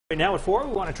Right now at 4,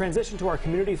 we want to transition to our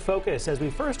community focus. As we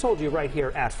first told you right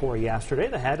here at 4 yesterday,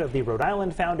 the head of the Rhode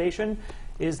Island Foundation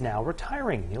is now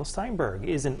retiring. Neil Steinberg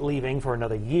isn't leaving for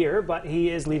another year, but he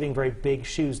is leaving very big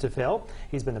shoes to fill.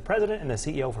 He's been the president and the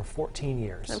CEO for 14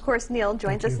 years. And of course, Neil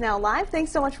joins us now live.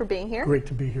 Thanks so much for being here. Great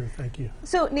to be here. Thank you.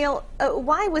 So, Neil,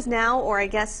 why was now, or I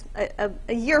guess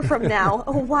a year from now,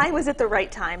 why was it the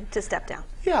right time to step down?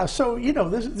 Yeah, so, you know,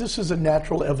 this is a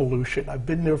natural evolution. I've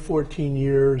been there 14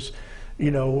 years. You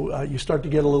know, you start to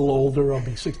get a little older. I'll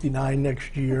be 69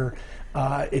 next year.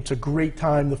 It's a great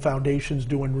time. The foundation's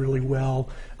doing really well.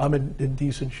 I'm in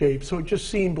decent shape. So it just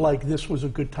seemed like this was a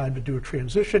good time to do a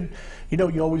transition. You know,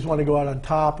 you always want to go out on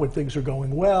top when things are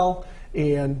going well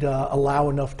and allow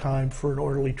enough time for an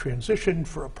orderly transition,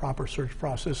 for a proper search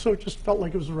process. So it just felt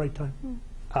like it was the right time.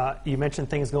 You mentioned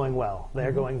things going well.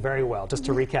 They're going very well. Just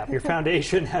to recap, your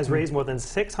foundation has raised more than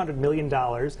 $600 million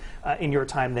in your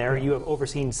time there. You have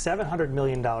overseen $700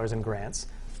 million in grants.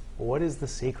 What is the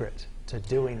secret to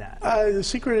doing that? The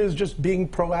secret is just being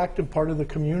proactive part of the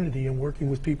community and working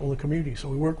with people in the community. So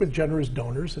we work with generous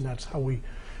donors, and that's how we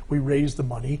raise the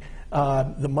money.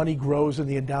 The money grows and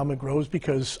the endowment grows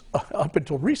because up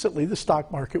until recently, the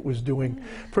stock market was doing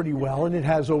pretty well, and it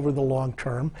has over the long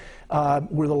term.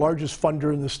 We're the largest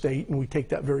funder in the state, and we take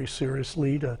that very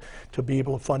seriously to be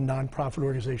able to fund nonprofit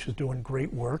organizations doing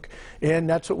great work. And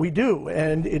that's what we do.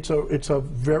 And it's a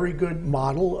very good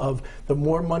model of the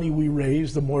more money we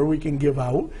raise, the more we can give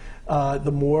out.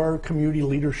 The more community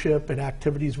leadership and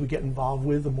activities we get involved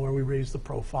with, the more we raise the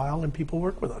profile and people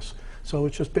work with us. So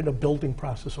it's just been a building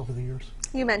process over the years.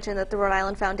 You mentioned that the Rhode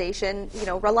Island Foundation, you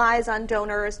know, relies on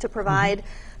donors to provide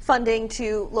funding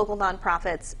to local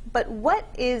nonprofits. But what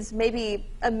is maybe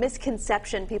a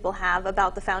misconception people have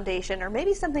about the foundation, or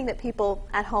maybe something that people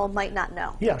at home might not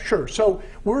know? Yeah, sure. So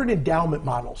we're an endowment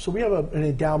model. So we have an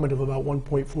endowment of about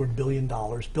 $1.4 billion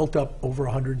built up over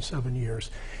 107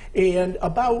 years. And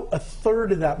about a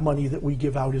third of that money that we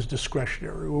give out is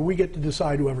discretionary, where we get to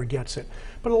decide whoever gets it.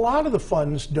 But a lot of the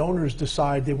funds, donors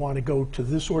decide they want to go to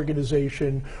this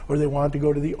organization, or they want to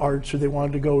go to the arts, or they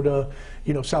want to go to,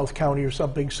 you know, South County or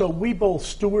something. So we both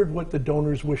steward what the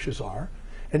donors' wishes are,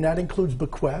 and that includes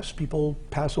bequests. People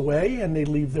pass away and they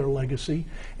leave their legacy.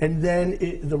 And then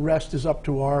the rest is up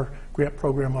to our grant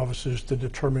program officers to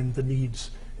determine the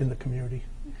needs in the community.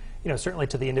 You know, certainly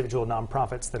to the individual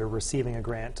nonprofits that are receiving a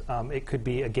grant, it could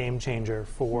be a game changer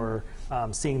for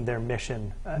seeing their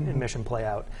mission mission play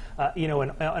out. You know,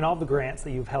 in all the grants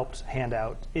that you've helped hand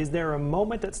out, is there a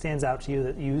moment that stands out to you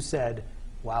that you said,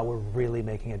 wow, we're really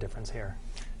making a difference here?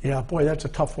 Yeah, boy, that's a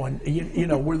tough one. You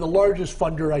know, we're the largest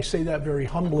funder. I say that very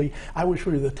humbly. I wish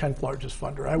we were the 10th largest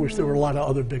funder. I wish there were a lot of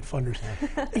other big funders.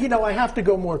 You know, I have to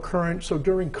go more current. So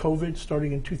during COVID,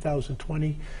 starting in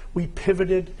 2020, we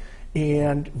pivoted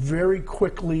and very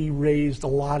quickly raised a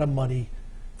lot of money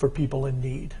for people in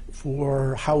need,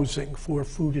 for housing, for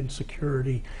food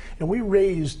insecurity. And we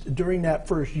raised, during that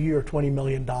first year, $20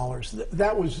 million.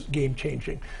 That was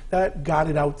game-changing. That got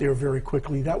it out there very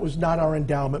quickly. That was not our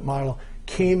endowment model.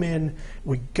 Came in,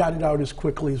 we got it out as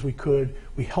quickly as we could.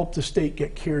 We helped the state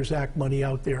get CARES Act money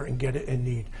out there and get it in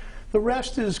need. The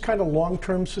rest is kind of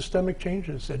long-term systemic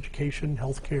changes: education,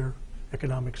 healthcare,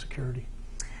 economic security.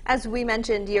 As we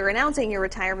mentioned, you're announcing your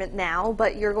retirement now,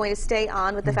 but you're going to stay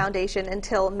on with the foundation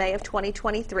until May of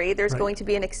 2023. There's going to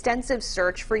be an extensive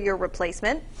search for your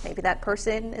replacement. Maybe that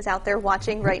person is out there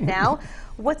watching right now.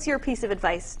 What's your piece of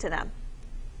advice to them?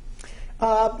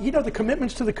 You know, the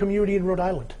commitments to the community in Rhode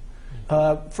Island.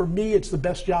 For me, it's the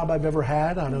best job I've ever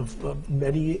had out of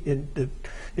many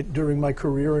during my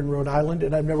career in Rhode Island,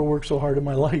 and I've never worked so hard in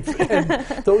my life. And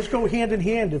those go hand in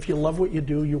hand. If you love what you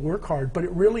do, you work hard. But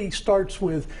it really starts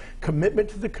with commitment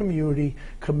to the community,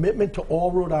 commitment to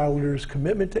all Rhode Islanders,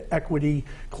 commitment to equity,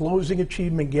 closing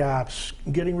achievement gaps,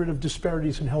 getting rid of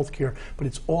disparities in healthcare. But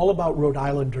it's all about Rhode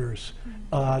Islanders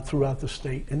throughout the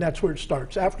state, and that's where it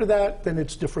starts. After that, then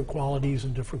it's different qualities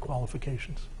and different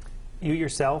qualifications. You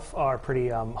yourself are pretty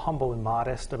humble and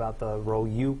modest about the role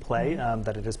you play,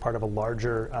 that it is part of a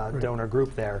larger donor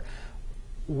group there.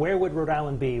 Where would Rhode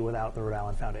Island be without the Rhode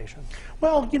Island Foundation?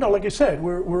 Well, you know, like I said,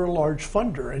 we're a large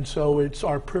funder, and so it's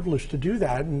our privilege to do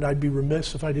that, and I'd be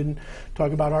remiss if I didn't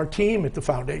talk about our team at the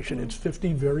foundation. It's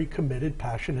 50 very committed,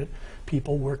 passionate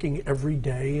people working every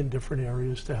day in different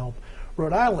areas to help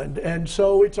Rhode Island, and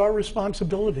so it's our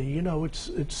responsibility. You know,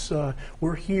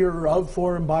 we're here of,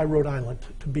 for, and by Rhode Island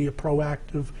to be a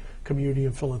proactive community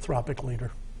and philanthropic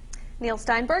leader. Neil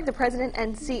Steinberg, the President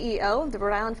and CEO of the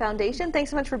Rhode Island Foundation,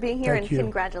 thanks so much for being here, and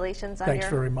congratulations on your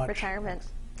retirement.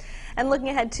 And looking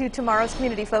ahead to tomorrow's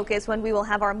Community Focus, when we will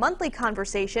have our monthly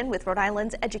conversation with Rhode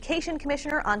Island's Education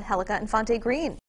Commissioner Angelica Infante Green.